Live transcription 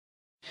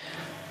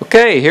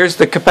Okay, here's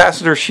the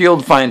capacitor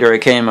shield finder I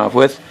came up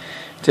with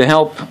to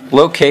help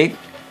locate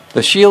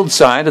the shield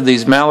side of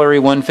these Mallory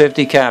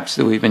 150 caps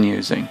that we've been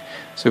using,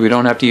 so we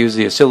don't have to use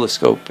the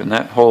oscilloscope in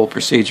that whole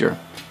procedure.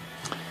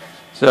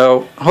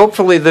 So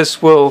hopefully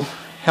this will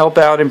help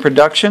out in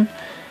production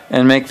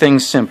and make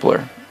things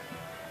simpler.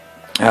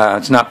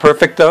 It's not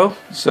perfect though,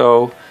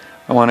 so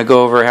I want to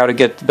go over how to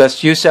get the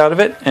best use out of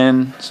it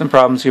and some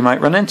problems you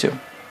might run into.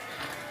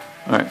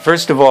 Alright,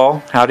 first of all,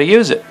 how to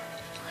use it.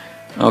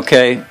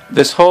 Okay,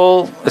 this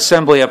whole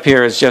assembly up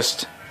here is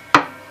just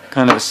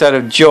kind of a set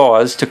of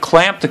jaws to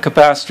clamp the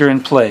capacitor in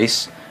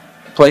place.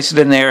 Place it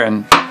in there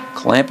and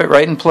clamp it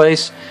right in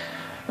place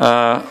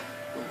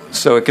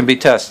so it can be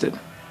tested.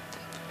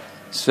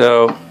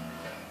 So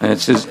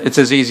it's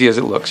as easy as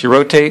it looks. You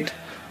rotate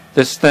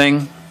this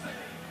thing,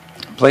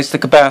 place the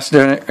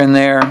capacitor in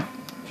there,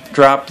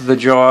 drop the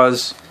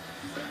jaws,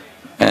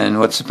 and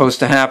what's supposed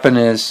to happen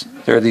is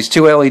there are these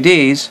two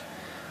LEDs.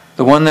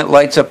 The one that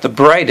lights up the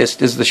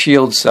brightest is the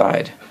shield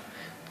side.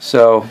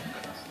 So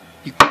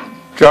you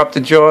drop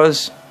the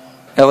jaws,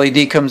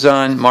 LED comes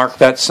on, mark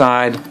that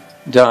side,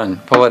 done.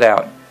 Pull it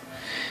out.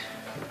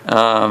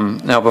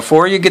 Now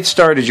before you get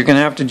started, you're going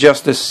to have to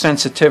adjust this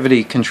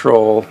sensitivity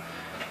control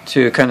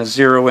to kind of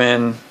zero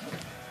in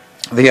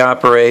the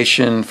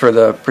operation for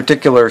the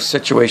particular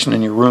situation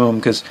in your room,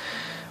 because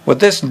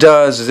what this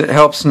does is it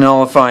helps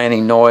nullify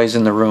any noise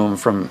in the room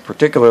from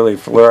particularly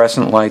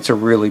fluorescent lights are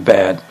really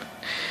bad.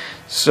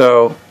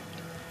 So,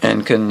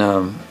 and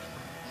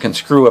can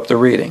screw up the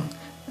reading,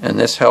 and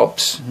this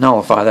helps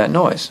nullify that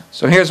noise.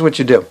 So here's what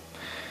you do.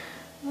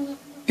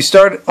 You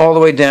start all the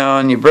way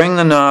down, you bring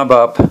the knob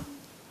up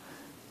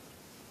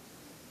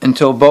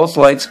until both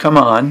lights come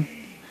on,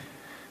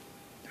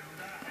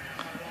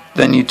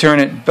 then you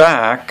turn it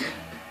back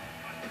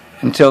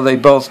until they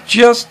both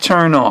just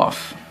turn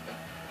off,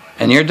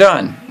 and you're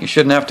done. You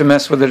shouldn't have to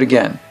mess with it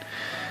again.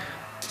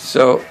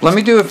 So let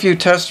me do a few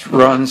test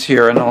runs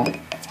here, and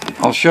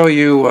I'll show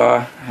you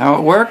how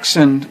it works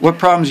and what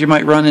problems you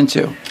might run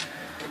into.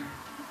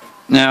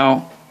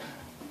 Now,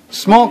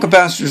 small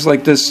capacitors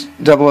like this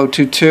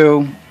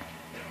 0022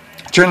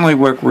 generally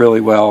work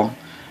really well.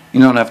 You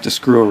don't have to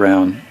screw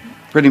around.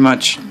 Pretty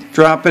much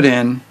drop it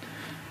in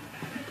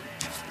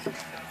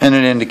and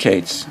it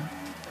indicates.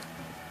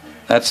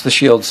 That's the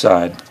shield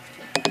side.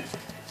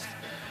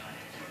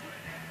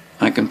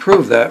 I can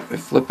prove that by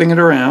flipping it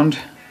around.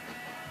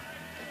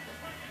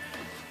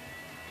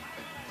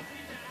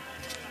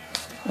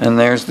 And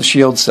there's the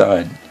shield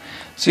side.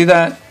 See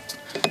that?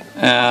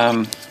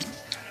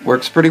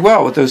 Works pretty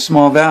well with those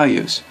small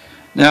values.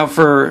 Now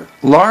for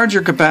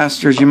larger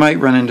capacitors you might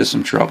run into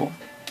some trouble.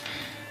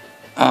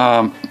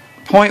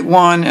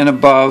 0.1 and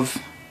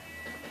above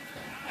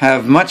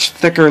have much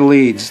thicker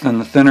leads than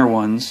the thinner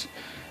ones,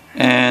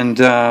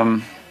 and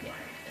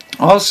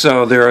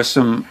also there are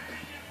some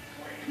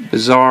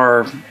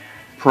bizarre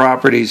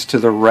properties to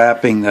the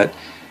wrapping that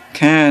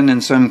can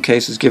in some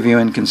cases give you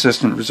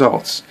inconsistent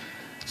results.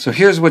 So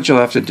here's what you'll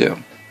have to do.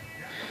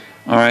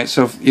 Alright,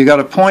 so if you got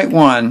a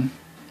 0.1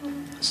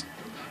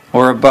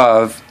 or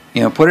above,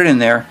 you know, put it in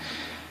there.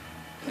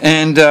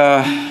 And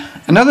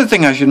another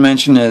thing I should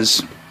mention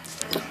is,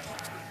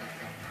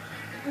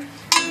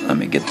 let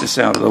me get this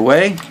out of the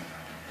way.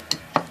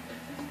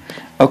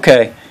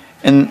 Okay,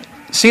 and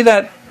see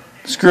that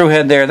screw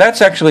head there?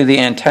 That's actually the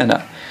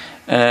antenna.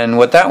 And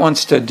what that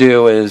wants to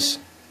do is,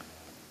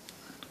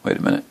 wait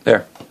a minute,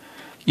 there.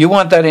 You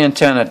want that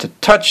antenna to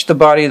touch the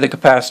body of the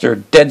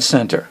capacitor dead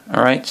center.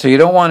 Alright, so you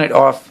don't want it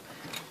off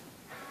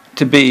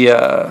to be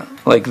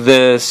like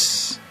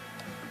this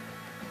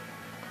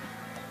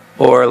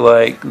or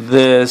like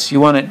this.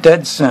 You want it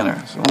dead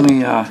center. So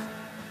let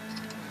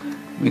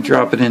me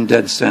drop it in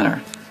dead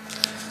center.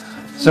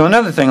 So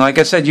another thing, like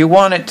I said, you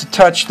want it to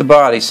touch the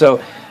body.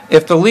 So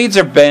if the leads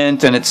are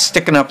bent and it's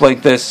sticking up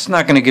like this, it's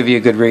not going to give you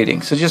a good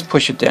reading. So just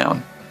push it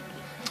down.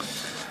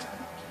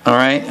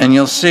 Alright, and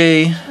you'll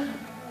see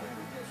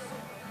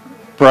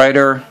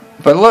brighter.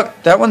 But look,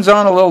 that one's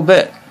on a little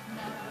bit.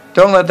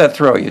 Don't let that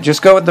throw you.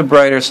 Just go with the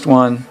brightest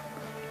one.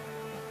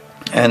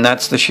 And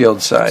that's the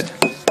shield side.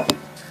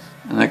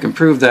 And I can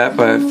prove that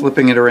by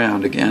flipping it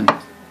around again.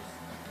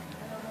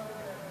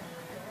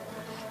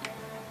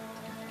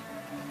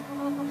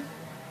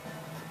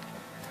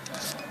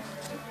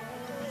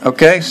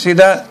 Okay, see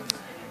that?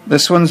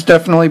 This one's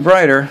definitely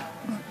brighter,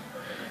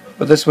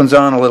 but this one's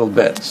on a little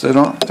bit. So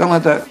don't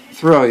let that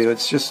throw you.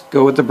 It's just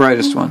go with the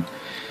brightest one.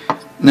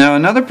 Now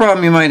another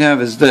problem you might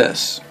have is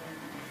this.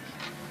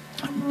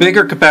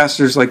 Bigger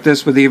capacitors like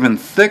this with even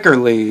thicker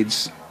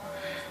leads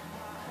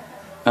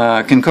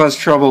can cause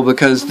trouble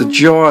because the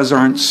jaws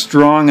aren't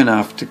strong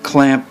enough to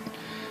clamp,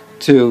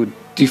 to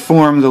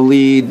deform the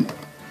lead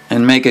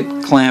and make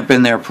it clamp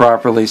in there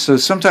properly. So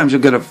sometimes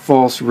you'll get a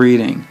false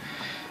reading.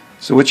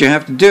 So what you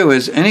have to do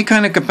is, any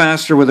kind of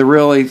capacitor with a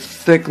really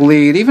thick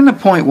lead, even the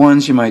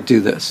 0.1s, you might do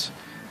this.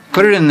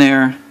 Put it in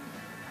there,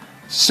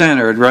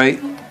 centered,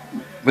 right?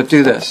 But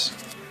do this.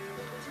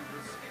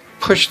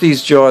 Push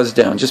these jaws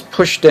down. Just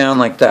push down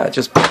like that.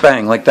 Just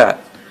bang, like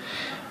that.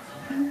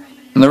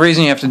 And the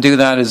reason you have to do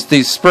that is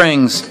these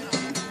springs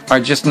are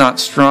just not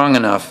strong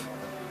enough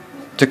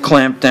to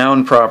clamp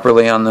down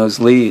properly on those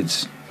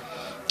leads.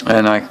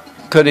 And I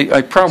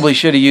probably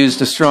should have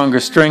used a stronger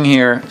spring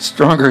here,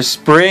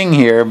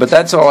 but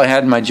that's all I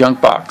had in my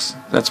junk box.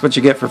 That's what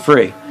you get for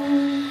free.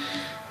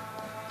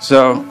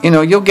 So,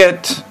 you'll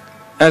get,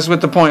 as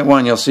with the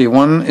 0.1, you'll see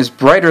one is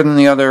brighter than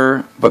the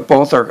other, but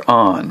both are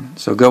on.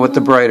 So go with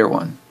the brighter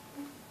one.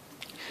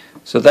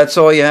 So that's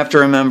all you have to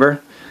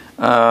remember.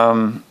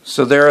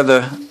 So there are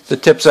the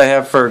tips I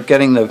have for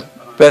getting the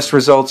best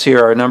results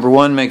here are, number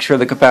one, make sure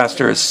the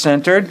capacitor is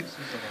centered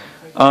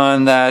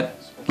on that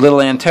little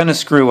antenna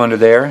screw under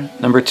there.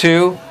 Number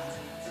two,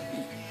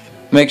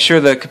 make sure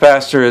the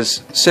capacitor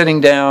is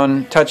sitting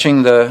down,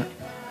 touching the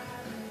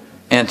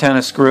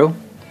antenna screw.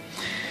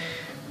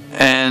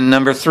 And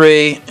number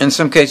three, in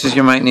some cases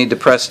you might need to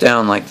press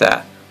down like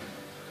that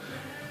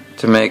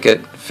to make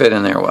it fit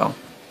in there well.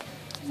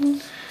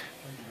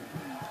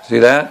 See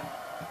that?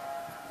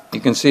 You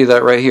can see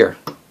that right here.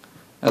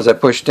 As I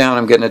push down,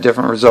 I'm getting a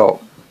different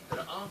result.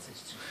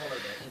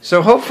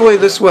 So hopefully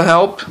this will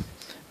help,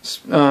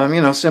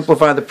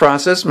 simplify the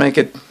process, make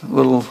it a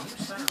little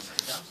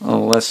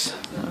less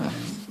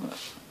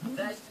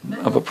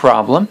of a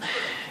problem.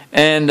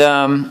 And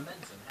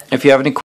if you have any questions,